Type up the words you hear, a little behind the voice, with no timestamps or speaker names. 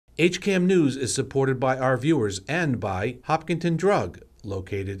HCAM News is supported by our viewers and by Hopkinton Drug,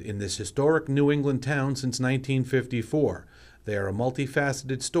 located in this historic New England town since 1954. They are a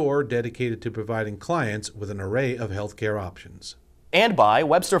multifaceted store dedicated to providing clients with an array of healthcare options. And by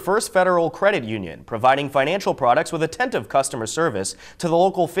Webster First Federal Credit Union, providing financial products with attentive customer service to the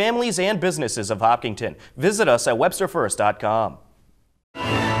local families and businesses of Hopkinton. Visit us at websterfirst.com.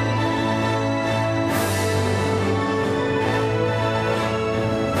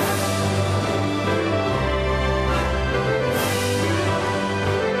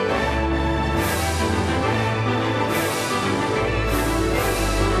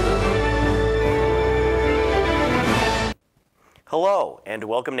 Hello and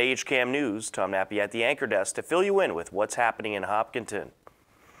welcome to HCAM News. Tom Nappy at the anchor desk to fill you in with what's happening in Hopkinton.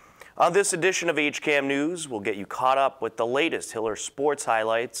 On this edition of HCAM News, we'll get you caught up with the latest Hiller sports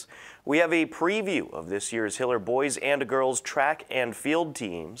highlights. We have a preview of this year's Hiller boys and girls track and field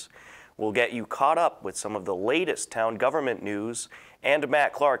teams. We'll get you caught up with some of the latest town government news, and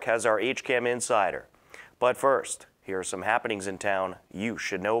Matt Clark has our HCAM Insider. But first, here are some happenings in town you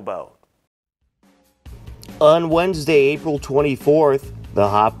should know about. On Wednesday, April 24th, the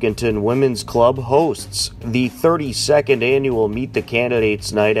Hopkinton Women's Club hosts the 32nd annual Meet the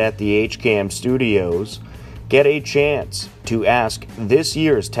Candidates Night at the HCAM Studios. Get a chance to ask this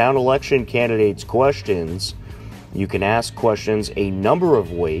year's town election candidates questions. You can ask questions a number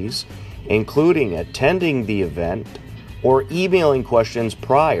of ways, including attending the event or emailing questions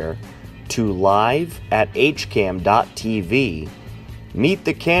prior to live@hcam.tv. Meet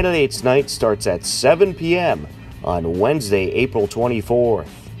the Candidates Night starts at 7 p.m. on Wednesday, April 24th.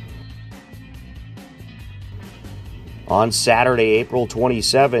 On Saturday, April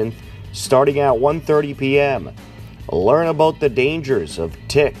 27th, starting at 1:30 p.m., learn about the dangers of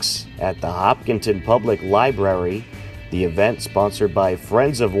ticks at the Hopkinton Public Library. The event, sponsored by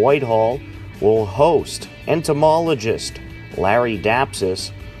Friends of Whitehall, will host entomologist Larry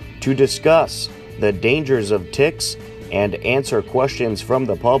Dapsis to discuss the dangers of ticks and answer questions from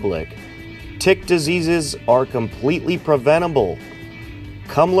the public. Tick diseases are completely preventable.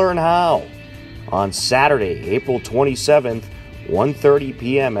 Come learn how. On Saturday, April 27th, 1:30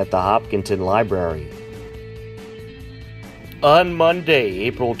 p.m. at the Hopkinton Library. On Monday,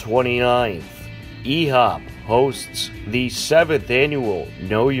 April 29th, EHOP hosts the 7th annual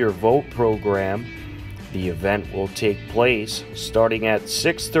Know Your Vote program. The event will take place starting at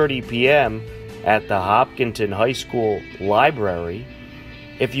 6:30 p.m. at the Hopkinton High School Library.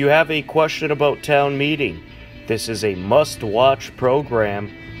 If you have a question about town meeting, this is a must-watch program.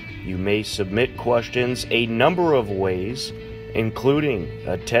 You may submit questions a number of ways, including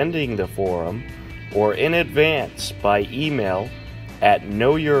attending the forum or in advance by email at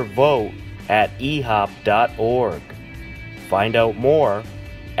knowyourvote@ehop.org. Find out more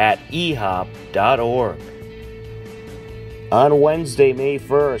at ehop.org. On Wednesday, May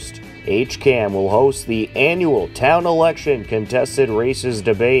 1st, HCAM will host the annual Town Election Contested Races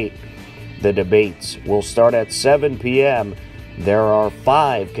Debate. The debates will start at 7 p.m. There are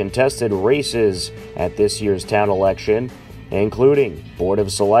 5 contested races at this year's town election, including Board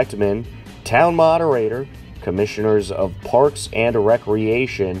of Selectmen, Town Moderator, Commissioners of Parks and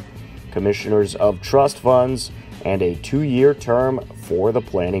Recreation, Commissioners of Trust Funds, and a 2-year term for the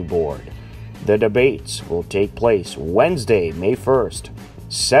Planning Board. The debates will take place Wednesday, May 1st,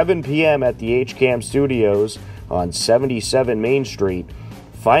 7 p.m. at the HCAM Studios on 77 Main Street.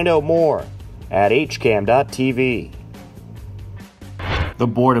 Find out more at hcam.tv. The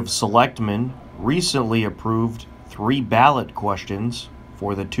Board of Selectmen recently approved 3 ballot questions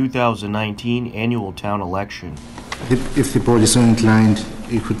for the 2019 annual town election. If the board is so inclined,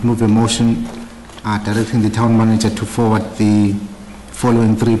 you could move a motion directing the town manager to forward the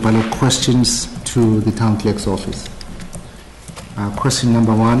following 3 ballot questions to the town clerk's office. Question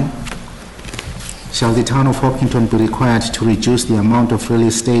number 1. Shall the town of Hopkinton be required to reduce the amount of real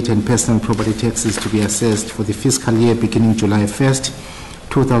estate and personal property taxes to be assessed for the fiscal year beginning July 1st,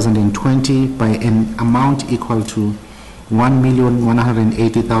 2020 by an amount equal to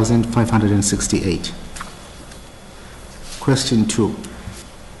 1,180,568? Question 2.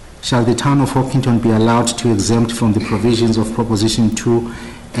 Shall the town of Hopkinton be allowed to exempt from the provisions of Proposition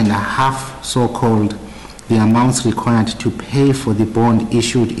 2.5, so-called the amounts required to pay for the bond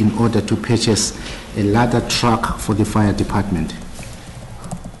issued in order to purchase a ladder truck for the fire department?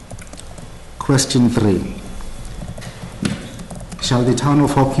 Question 3. Shall the town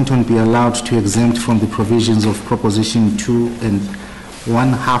of Hopkinton be allowed to exempt from the provisions of Proposition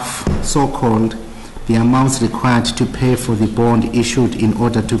 2.5, so-called the amounts required to pay for the bond issued in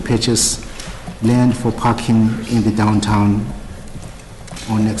order to purchase land for parking in the downtown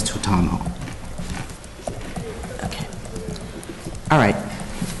or next to Town Hall. Okay. All right.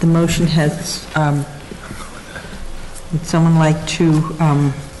 The motion has, would someone like to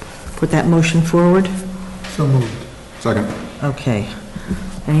put that motion forward? So moved. Second. Okay.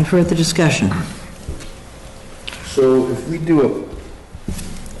 Any further discussion? So if we do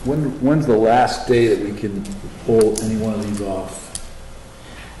when's the last day that we can pull any one of these off?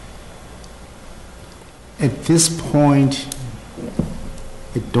 At this point,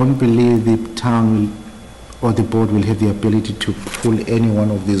 I don't believe the town will, or the board will have the ability to pull any one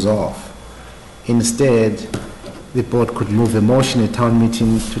of these off. Instead, the board could move a motion at town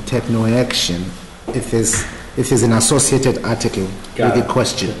meeting to take no action if there's an associated article with the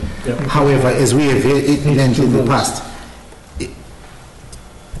question. Yep. However, as we have learned in the past,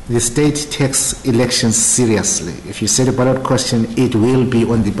 the state takes elections seriously. If you set a ballot question, it will be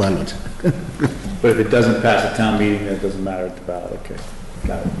on the ballot. But if it doesn't pass a town meeting, that doesn't matter at the ballot. Okay,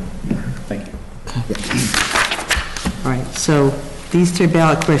 got it. Thank you. All right, so these three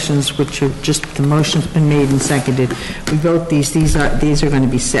ballot questions, which are just, the motion's been made and seconded, we vote these are going to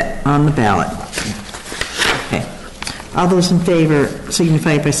be set on the ballot. Okay. All those in favor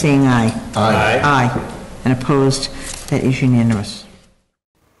signify by saying aye. Aye. Aye. And opposed, that is unanimous.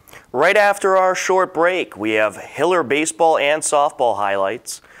 Right after our short break, we have Hiller baseball and softball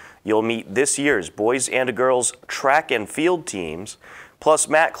highlights. You'll meet this year's boys and girls track and field teams. Plus,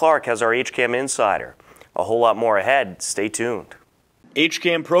 Matt Clark has our HCAM Insider. A whole lot more ahead. Stay tuned.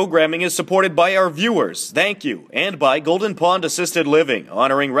 HCAM programming is supported by our viewers, thank you, and by Golden Pond Assisted Living,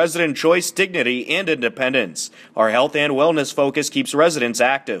 honoring resident choice, dignity, and independence. Our health and wellness focus keeps residents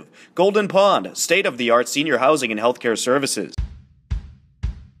active. Golden Pond, state-of-the-art senior housing and healthcare services.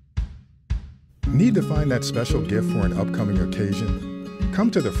 Need to find that special gift for an upcoming occasion?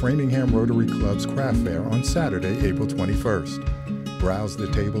 Come to the Framingham Rotary Club's craft fair on Saturday, April 21st. Browse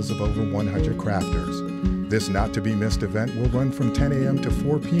the tables of over 100 crafters. This not-to-be-missed event will run from 10 a.m. to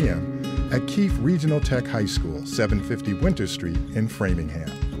 4 p.m. at Keefe Regional Tech High School, 750 Winter Street in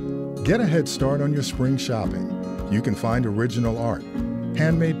Framingham. Get a head start on your spring shopping. You can find original art,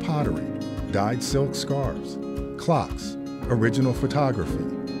 handmade pottery, dyed silk scarves, clocks, original photography,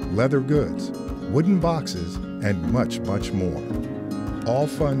 leather goods, wooden boxes, and much, much more. All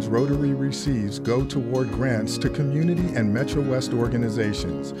funds Rotary receives go toward grants to community and Metro West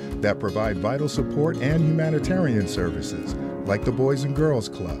organizations that provide vital support and humanitarian services, like the Boys and Girls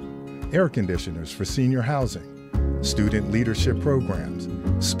Club, air conditioners for senior housing, student leadership programs,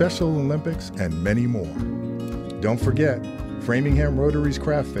 Special Olympics, and many more. Don't forget, Framingham Rotary's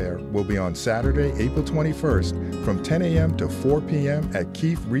Craft Fair will be on Saturday, April 21st from 10 a.m. to 4 p.m. at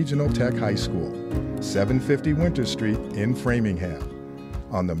Keefe Regional Tech High School, 750 Winter Street in Framingham.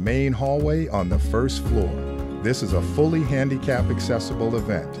 On the main hallway on the first floor. This is a fully handicap accessible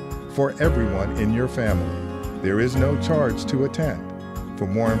event for everyone in your family. There is no charge to attend. For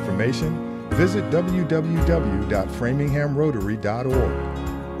more information, visit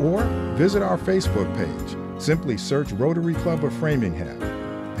www.framinghamrotary.org or visit our Facebook page. Simply search Rotary Club of Framingham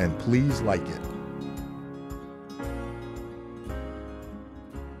and please like it.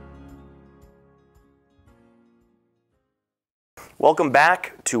 Welcome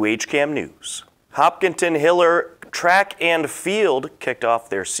back to HCAM News. Hopkinton Hiller Track and Field kicked off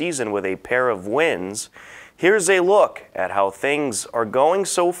their season with a pair of wins. Here's a look at how things are going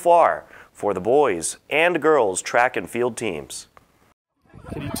so far for the boys and girls track and field teams.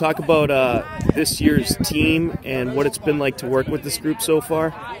 Can you talk about this year's team and what it's been like to work with this group so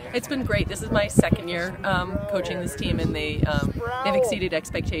far? It's been great. This is my second year coaching this team, and they've exceeded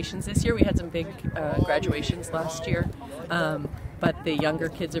expectations this year. We had some big graduations last year, but the younger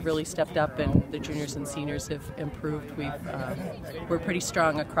kids have really stepped up, and the juniors and seniors have improved. We're pretty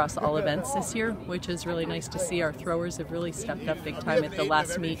strong across all events this year, which is really nice to see. Our throwers have really stepped up big time at the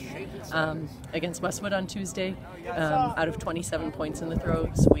last meet against Westwood on Tuesday. Out of 27 points in the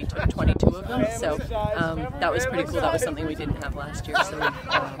throws, we took 22 of them, so that was pretty cool. That was something we didn't have last year, so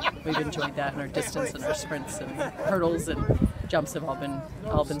we've enjoyed that, and our distance and our sprints and hurdles and jumps have all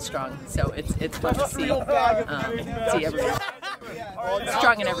been strong. So it's fun to see everyone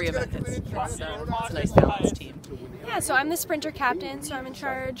strong in every event. It's a nice balanced team. Yeah, so I'm the sprinter captain, so I'm in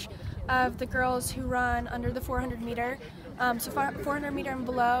charge of the girls who run under the 400 meter. So 400 meter and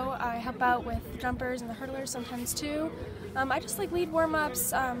below, I help out with jumpers and the hurdlers sometimes too. I just lead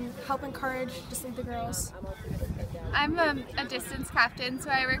warm-ups, help encourage, just lead the girls. I'm a distance captain, so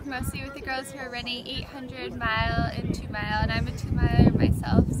I work mostly with the girls who are running 800 mile and 2 mile, and I'm a 2 miler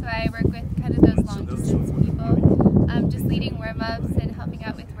myself, so I work with kind of those long distance people, just leading warm-ups and helping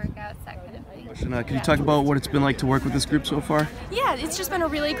out with workouts, that kind of thing. Can you talk about what it's been like to work with this group so far? Yeah, it's just been a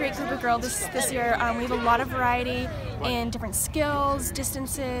really great group of girls this year. We have a lot of variety in different skills,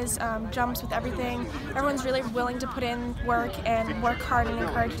 distances, jumps with everything. Everyone's really willing to put in work and work hard and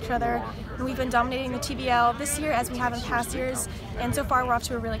encourage each other. And we've been dominating the TBL this year as we have in past years, and so far we're off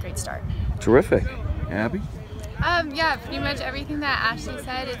to a really great start. Terrific. Abby? Yeah, pretty much everything that Ashley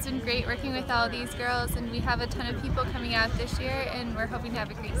said. It's been great working with all these girls, and we have a ton of people coming out this year, and we're hoping to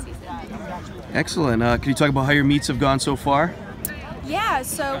have a great season. Excellent. Can you talk about how your meets have gone so far? Yeah,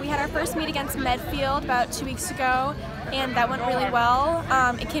 so we had our first meet against Medfield about 2 weeks ago, and that went really well.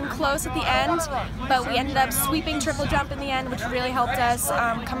 It came close at the end, but we ended up sweeping triple jump in the end, which really helped us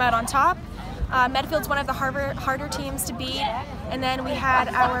come out on top. Medfield's one of the harder teams to beat, and then we had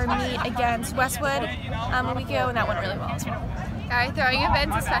our meet against Westwood a week ago, and that went really well as well. Our throwing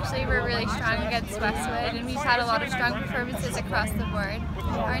events especially were really strong against Westwood, and we've had a lot of strong performances across the board.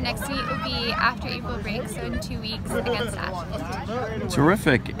 Our next meet will be after April break, so in 2 weeks against Ashland.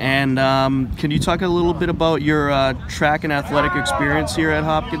 Terrific. And can you talk a little bit about your track and athletic experience here at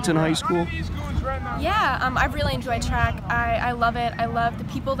Hopkinton High School? Yeah, I've really enjoyed track. I love it. I love the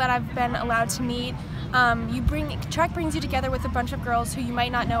people that I've been allowed to meet. Track brings you together with a bunch of girls who you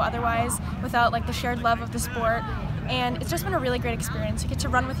might not know otherwise without like the shared love of the sport. And it's just been a really great experience. You get to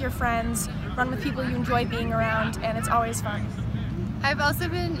run with your friends, run with people you enjoy being around, and it's always fun. I've also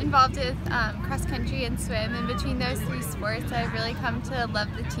been involved with cross country and swim, and between those three sports I've really come to love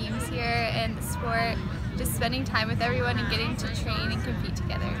the teams here and the sport. Just spending time with everyone and getting to train and compete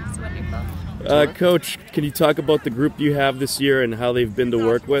together. It's wonderful. Coach, can you talk about the group you have this year and how they've been to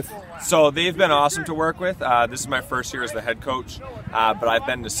work with? So they've been awesome to work with. This is my first year as the head coach, but I've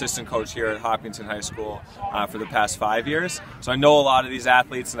been an assistant coach here at Hopkinton High School for the past 5 years. So I know a lot of these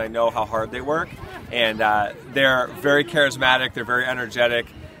athletes and I know how hard they work. And they're very charismatic, they're very energetic.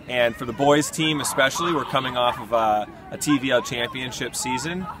 And for the boys team especially, we're coming off of a TVL championship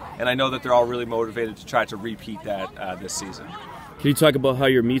season. And I know that they're all really motivated to try to repeat that this season. Can you talk about how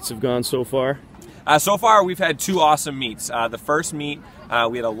your meets have gone so far? So far, we've had 2 awesome meets. The first meet,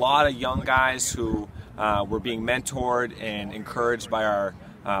 we had a lot of young guys who were being mentored and encouraged by our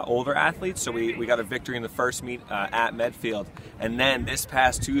older athletes. So we got a victory in the first meet at Medfield. And then this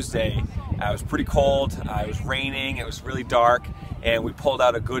past Tuesday, it was pretty cold, it was raining, it was really dark, and we pulled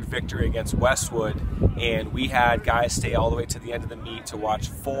out a good victory against Westwood. And we had guys stay all the way to the end of the meet to watch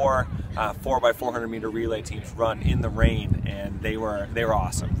 4 4x400 meter relay teams run in the rain, and they were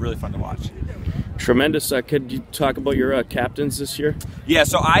awesome, really fun to watch. Tremendous. Could you talk about your captains this year? Yeah,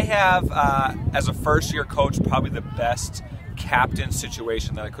 so I have, as a first-year coach, probably the best captain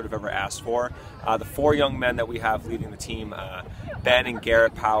situation that I could have ever asked for. The 4 young men that we have leading the team, Ben and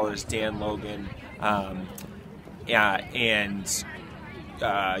Garrett Powers, Dan Logan, and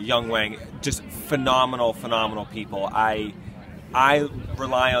Young Wang, just phenomenal people. I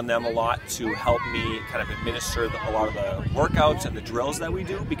rely on them a lot to help me kind of administer a lot of the workouts and the drills that we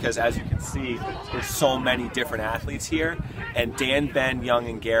do, because as you can see, there's so many different athletes here, and Dan, Ben, Young,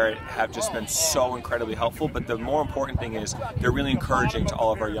 and Garrett have just been so incredibly helpful. But the more important thing is they're really encouraging to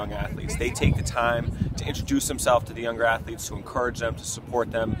all of our young athletes. They take the time to introduce themselves to the younger athletes, to encourage them, to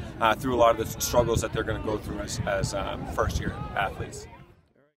support them through a lot of the struggles that they're going to go through as first-year athletes.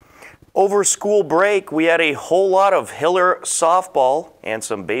 Over school break, we had a whole lot of Hiller softball and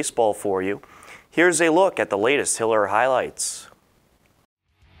some baseball for you. Here's a look at the latest Hiller highlights.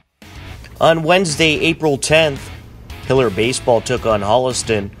 On Wednesday, April 10th, Hiller baseball took on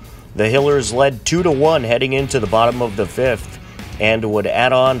Holliston. The Hillers led 2-1 heading into the bottom of the 5th and would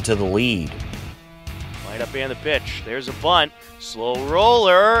add on to the lead. Line up and the pitch. There's a bunt. Slow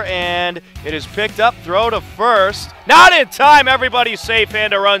roller, and it is picked up. Throw to first. Not in time. Everybody's safe,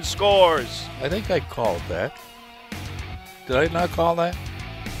 and a run scores. I think I called that. Did I not call that?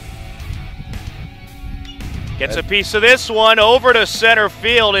 Gets a piece of this one over to center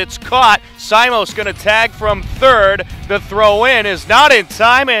field. It's caught. Simos going to tag from third. The throw in is not in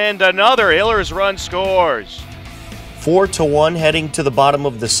time, and another Hillers run scores. 4-1 heading to the bottom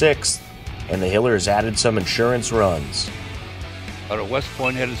of the 6th, and the Hillers added some insurance runs. West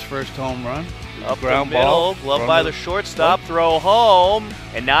Point had his first home run. Up ground the middle, ball, glove by the shortstop, throw home,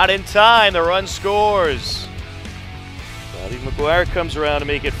 and not in time. The run scores. Bobby McGuire comes around to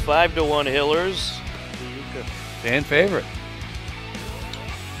make it 5-1 Hillers. Fan favorite.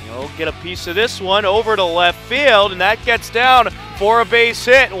 You'll get a piece of this one over to left field, and that gets down for a base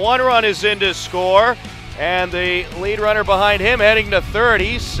hit. 1 run is in to score, and the lead runner behind him heading to third.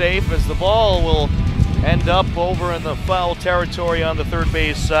 He's safe as the ball will end up over in the foul territory on the third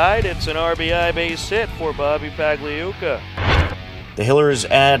base side. It's an RBI base hit for Bobby Pagliuca. The Hillers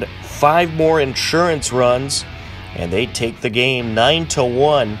add 5 more insurance runs, and they take the game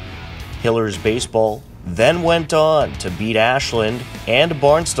 9-1. Hillers baseball then went on to beat Ashland and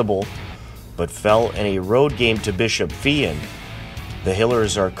Barnstable, but fell in a road game to Bishop Feehan. The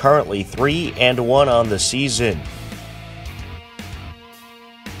Hillers are currently 3-1 on the season.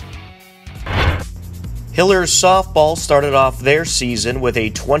 Hillers softball started off their season with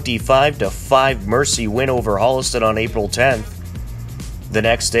a 25-5 Mercy win over Holliston on April 10th. The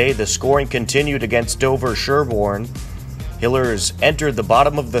next day, the scoring continued against Dover Sherborne. Hillers entered the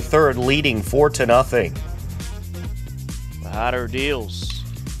bottom of the third, leading 4-0. The hotter deals.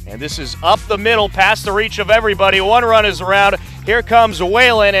 And this is up the middle, past the reach of everybody. 1 run is around. Here comes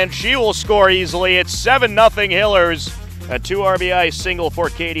Whalen, and she will score easily. It's 7-0 Hillers. A 2 RBI single for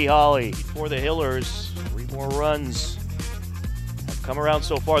Katie Hawley. For the Hillers, 3 more runs have come around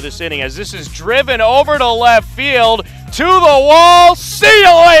so far this inning, as this is driven over to left field. To the wall, see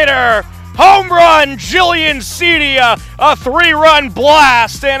you later! Home run, Jillian Cedia, a 3-run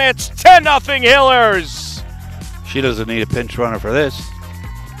blast, and it's 10-0 Hillers. She doesn't need a pinch runner for this.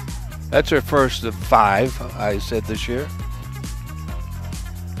 That's her first of 5, I said this year.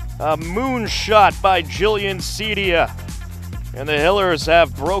 A moonshot by Jillian Cedia, and the Hillers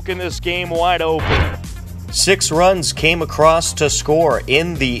have broken this game wide open. 6 runs came across to score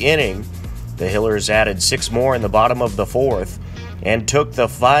in the inning. The Hillers added 6 more in the bottom of the 4th and took the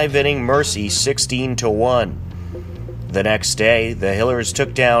 5-inning Mercy 16-1. The next day, the Hillers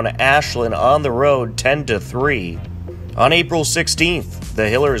took down Ashland on the road 10-3. On April 16th, the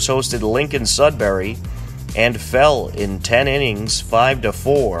Hillers hosted Lincoln Sudbury and fell in 10 innings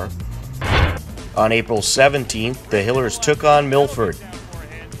 5-4. On April 17th, the Hillers took on Milford.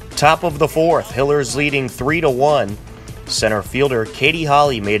 Top of the 4th, Hillers leading 3-1. Center fielder Katie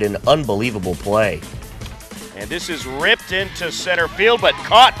Hawley made an unbelievable play. And this is ripped into center field, but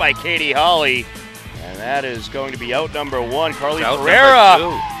caught by Katie Hawley. And that is going to be out number 1. Carly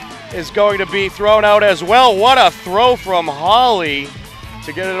Ferreira is going to be thrown out as well. What a throw from Hawley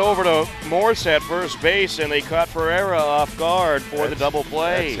to get it over to Morse at first base, and they caught Ferreira off guard for the double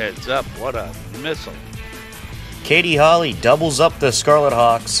play. That's heads up. What a missile. Katie Hawley doubles up the Scarlet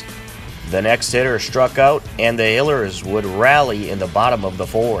Hawks. The next hitter struck out, and the Hillers would rally in the bottom of the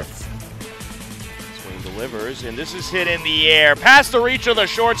 4th. Swing delivers, and this is hit in the air. Past the reach of the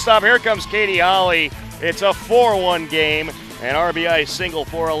shortstop. Here comes Katie Hawley. It's a 4-1 game. An RBI single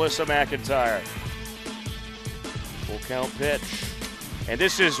for Alyssa McIntyre. Full count pitch. And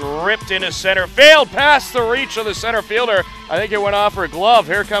this is ripped into center field. Past the reach of the center fielder. I think it went off her glove.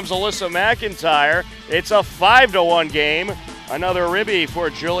 Here comes Alyssa McIntyre. It's a 5-1 game. Another ribby for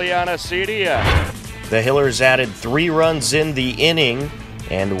Juliana Cedia. The Hillers added 3 runs in the inning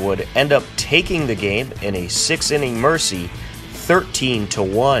and would end up taking the game in a 6-inning Mercy,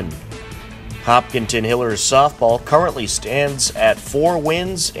 13-1. Hopkinton Hillers softball currently stands at 4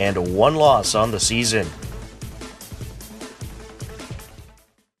 wins and 1 loss on the season.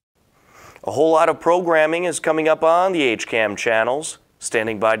 A whole lot of programming is coming up on the HCAM channels.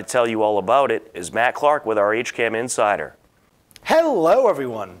 Standing by to tell you all about it is Matt Clark with our HCAM Insider. Hello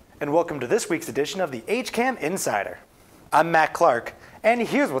everyone, and welcome to this week's edition of the HCAM Insider. I'm Matt Clark, and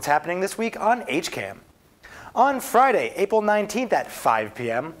here's what's happening this week on HCAM. On Friday, April 19th at 5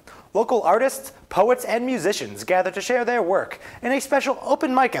 p.m., local artists, poets, and musicians gather to share their work in a special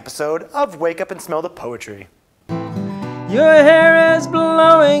open mic episode of Wake Up and Smell the Poetry. Your hair is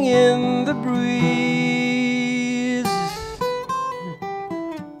blowing in the breeze.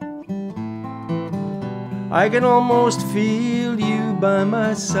 I can almost feel you by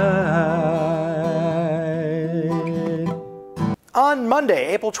my side. On Monday,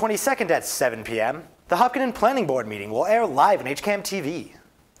 April 22nd at 7 p.m., the Hopkinton Planning Board meeting will air live on HCAM TV.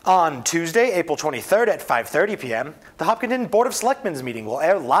 On Tuesday, April 23rd at 5:30 p.m., the Hopkinton Board of Selectmen's meeting will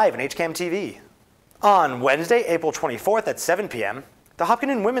air live on HCAM TV. On Wednesday, April 24th at 7 p.m., the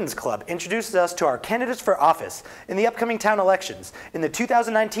Hopkinton Women's Club introduces us to our candidates for office in the upcoming town elections in the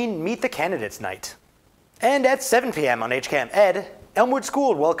 2019 Meet the Candidates Night. And at 7 p.m. on HCAM Ed, Elmwood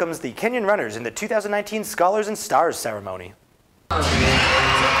School welcomes the Kenyon Runners in the 2019 Scholars and Stars ceremony.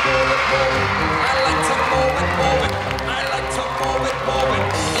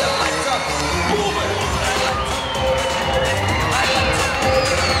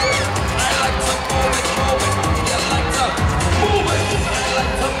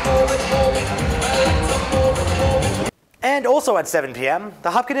 And also at 7 p.m.,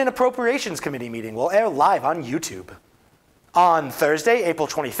 the Hopkinton Appropriations Committee meeting will air live on YouTube. On Thursday, April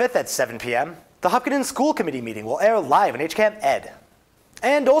 25th at 7 p.m., the Hopkinton School Committee meeting will air live on HCAM Ed.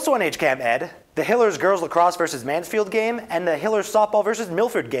 And also on HCAM Ed, The Hillers girls lacrosse versus Mansfield game and the Hillers softball versus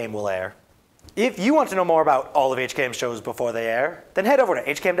Milford game will air. If you want to know more about all of HCAM shows before they air, then head over to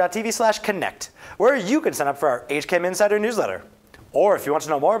hcam.tv/connect, where you can sign up for our HCAM Insider newsletter. Or if you want to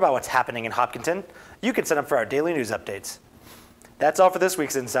know more about what's happening in Hopkinton, you can sign up for our daily news updates. That's all for this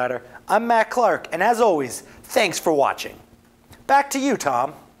week's Insider. I'm Matt Clark, and as always, thanks for watching. Back to you,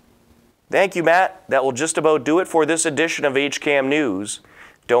 Tom. Thank you, Matt. That will just about do it for this edition of HCAM News.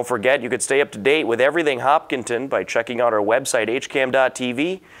 Don't forget, you can stay up to date with everything Hopkinton by checking out our website,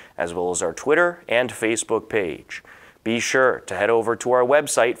 hcam.tv, as well as our Twitter and Facebook page. Be sure to head over to our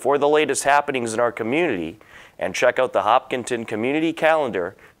website for the latest happenings in our community and check out the Hopkinton Community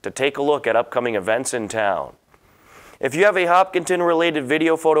Calendar to take a look at upcoming events in town. If you have a Hopkinton-related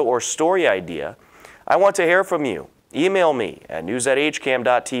video, photo, or story idea, I want to hear from you. Email me at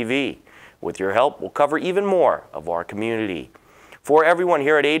news@hcam.tv. With your help, we'll cover even more of our community. For everyone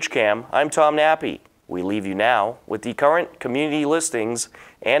here at HCAM, I'm Tom Nappy. We leave you now with the current community listings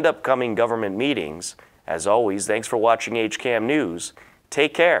and upcoming government meetings. As always, thanks for watching HCAM News.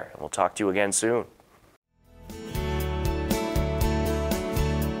 Take care, and we'll talk to you again soon.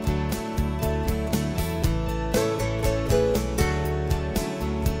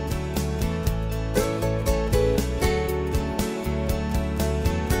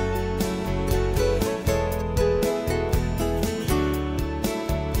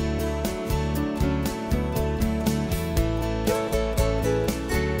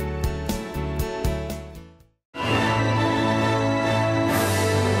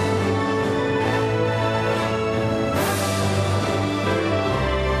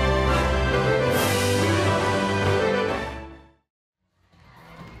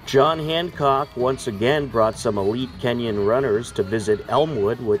 John Hancock once again brought some elite Kenyan runners to visit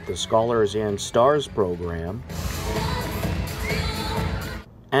Elmwood with the Scholars and Stars program.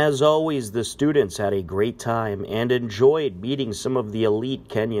 As always, the students had a great time and enjoyed meeting some of the elite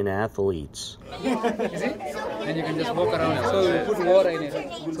Kenyan athletes. And you can just walk around. So you put water in it,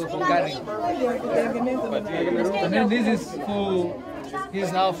 so for gardening. And then this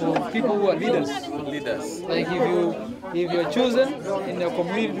is now for people who are leaders. Like if you're chosen in your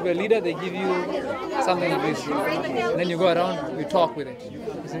community to be a leader, they give you something like this. And then you go around, you talk with it. You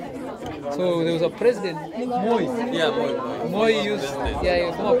see? So there was a president, Moi. Yeah, Moi used, he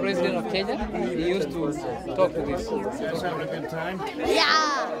was former president of Kenya. He used to talk to this. You guys having a good time? Yeah.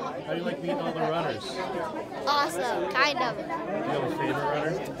 How do you like meeting all the runners? Awesome, kind of. Do you have a favorite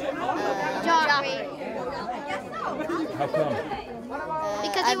runner? Joffrey. How come?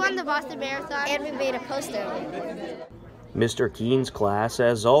 Because we won the Boston Marathon and we made a poster. Mr. Keen's class,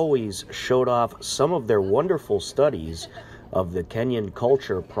 as always, showed off some of their wonderful studies of the Kenyan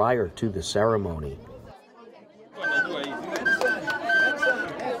culture prior to the ceremony.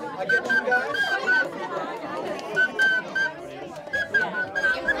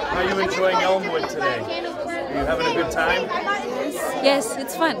 How are you enjoying Elmwood today? Are you having a good time? Yes,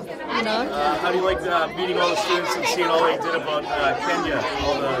 it's fun, you know. How do you like meeting all the students and seeing all they did about Kenya,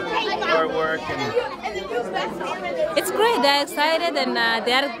 all the artwork and... It's great. They're excited and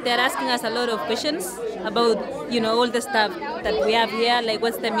they're asking us a lot of questions about, you know, all the stuff that we have here, like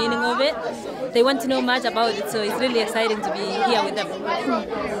what's the meaning of it. They want to know much about it, so it's really exciting to be here with them.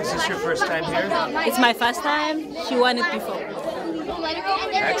 Is this your first time here? It's my first time. She won it before.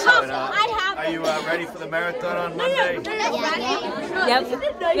 Excellent. Are you ready for the marathon on Monday? Yep,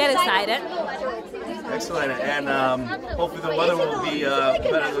 we're excited. Excellent, and hopefully the weather will be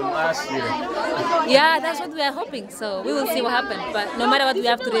better than last year. Yeah, that's what we are hoping, so we will see what happens. But no matter what, we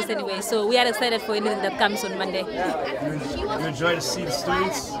have to race anyway, so we are excited for anything that comes on Monday. You enjoy to see the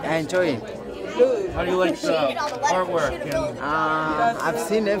students? I enjoy it. How do you like the artwork? And I've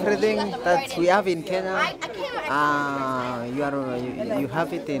seen everything that we have in Kenya. You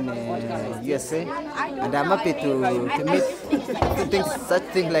have it in USA, and I'm happy to meet such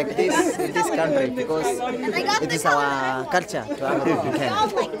things like this in this country because it is our culture to have it in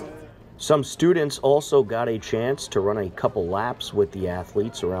Kenya. Some students also got a chance to run a couple laps with the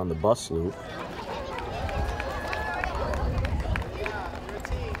athletes around the bus loop.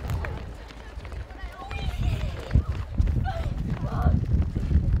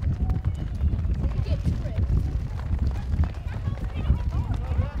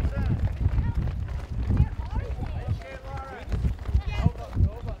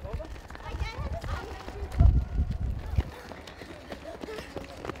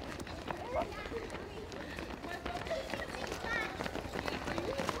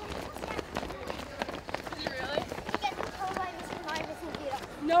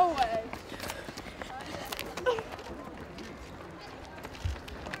 No way.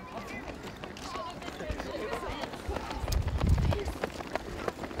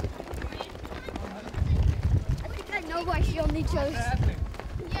 we chose.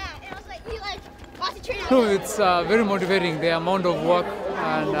 Yeah, and I was like, watch the train. No, it's very motivating. The amount of work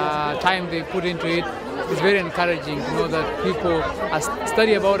and time they put into it is very encouraging to know that people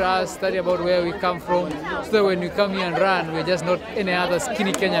study about us, study about where we come from, so that when we come here and run, we're just not any other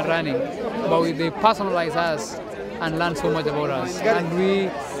skinny Kenyan running, but they personalize us and learn so much about us.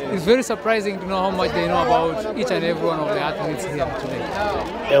 And it's very surprising to know how much they know about each and every one of the athletes here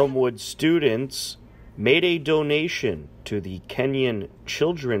today. Elmwood students made a donation to the Kenyan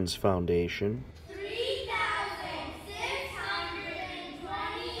Children's Foundation.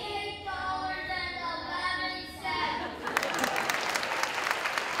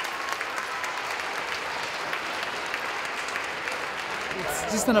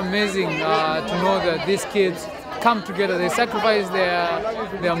 It's just an amazing to know that these kids come together. They sacrifice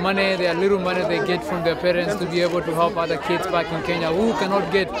their money, their little money they get from their parents to be able to help other kids back in Kenya who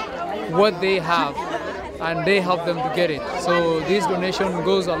cannot get what they have, and they help them to get it. So this donation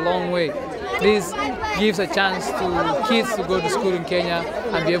goes a long way. This gives a chance to kids to go to school in Kenya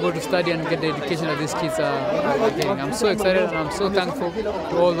and be able to study and get the education that these kids are getting. I'm so excited and I'm so thankful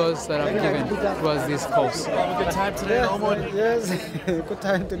to all those that have given towards this cause. Good time today, Elmwood? Yes, good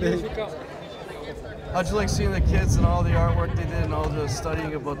time today. How'd you like seeing the kids and all the artwork they did and all the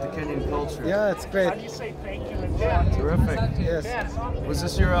studying about the Kenyan culture? Yeah, it's great. Terrific. Yes. Was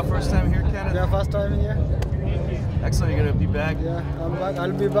this your first time here, Kenneth? Yeah, first time here. Excellent. You're going to be back? Yeah, I'm back.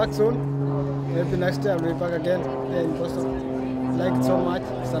 I'll be back soon. Maybe next year I'll be back again here in Boston. I like it so much.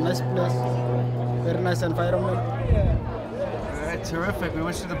 It's a nice place. Very nice environment. All right, terrific. We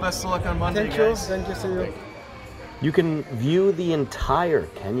wish you the best of luck on Monday, Thank you. guys. Thank you. See you. You can view the entire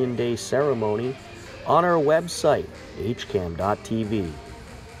Kenyan Day ceremony on our website, hcam.tv.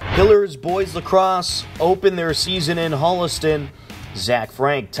 Hillers boys lacrosse opened their season in Holliston. Zach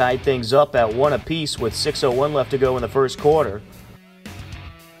Frank tied things up at 1 apiece with 6:01 left to go in the first quarter.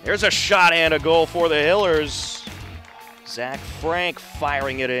 There's a shot and a goal for the Hillers. Zach Frank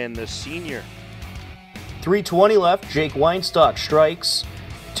firing it in, the senior. 3:20 left. Jake Weinstock strikes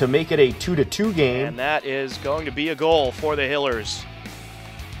to make it a 2-2 game. And that is going to be a goal for the Hillers.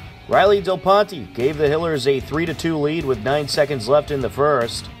 Riley Del Ponte gave the Hillers a 3-2 lead with 9 seconds left in the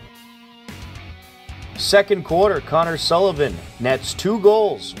first. Second quarter, Connor Sullivan nets 2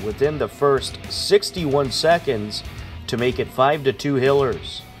 goals within the first 61 seconds to make it 5-2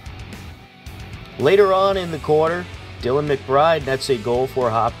 Hillers. Later on in the quarter, Dylan McBride nets a goal for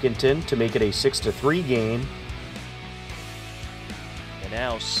Hopkinton to make it a 6-3 game. And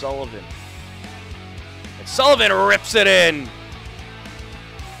now Sullivan. And Sullivan rips it in.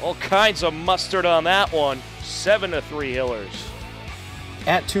 All kinds of mustard on that one. 7-3 Hillers.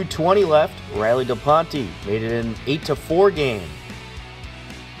 At 2:20 left, Riley Del Ponte made it an 8-4 game.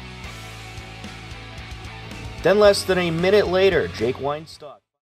 Then less than a minute later, Jake Weinstock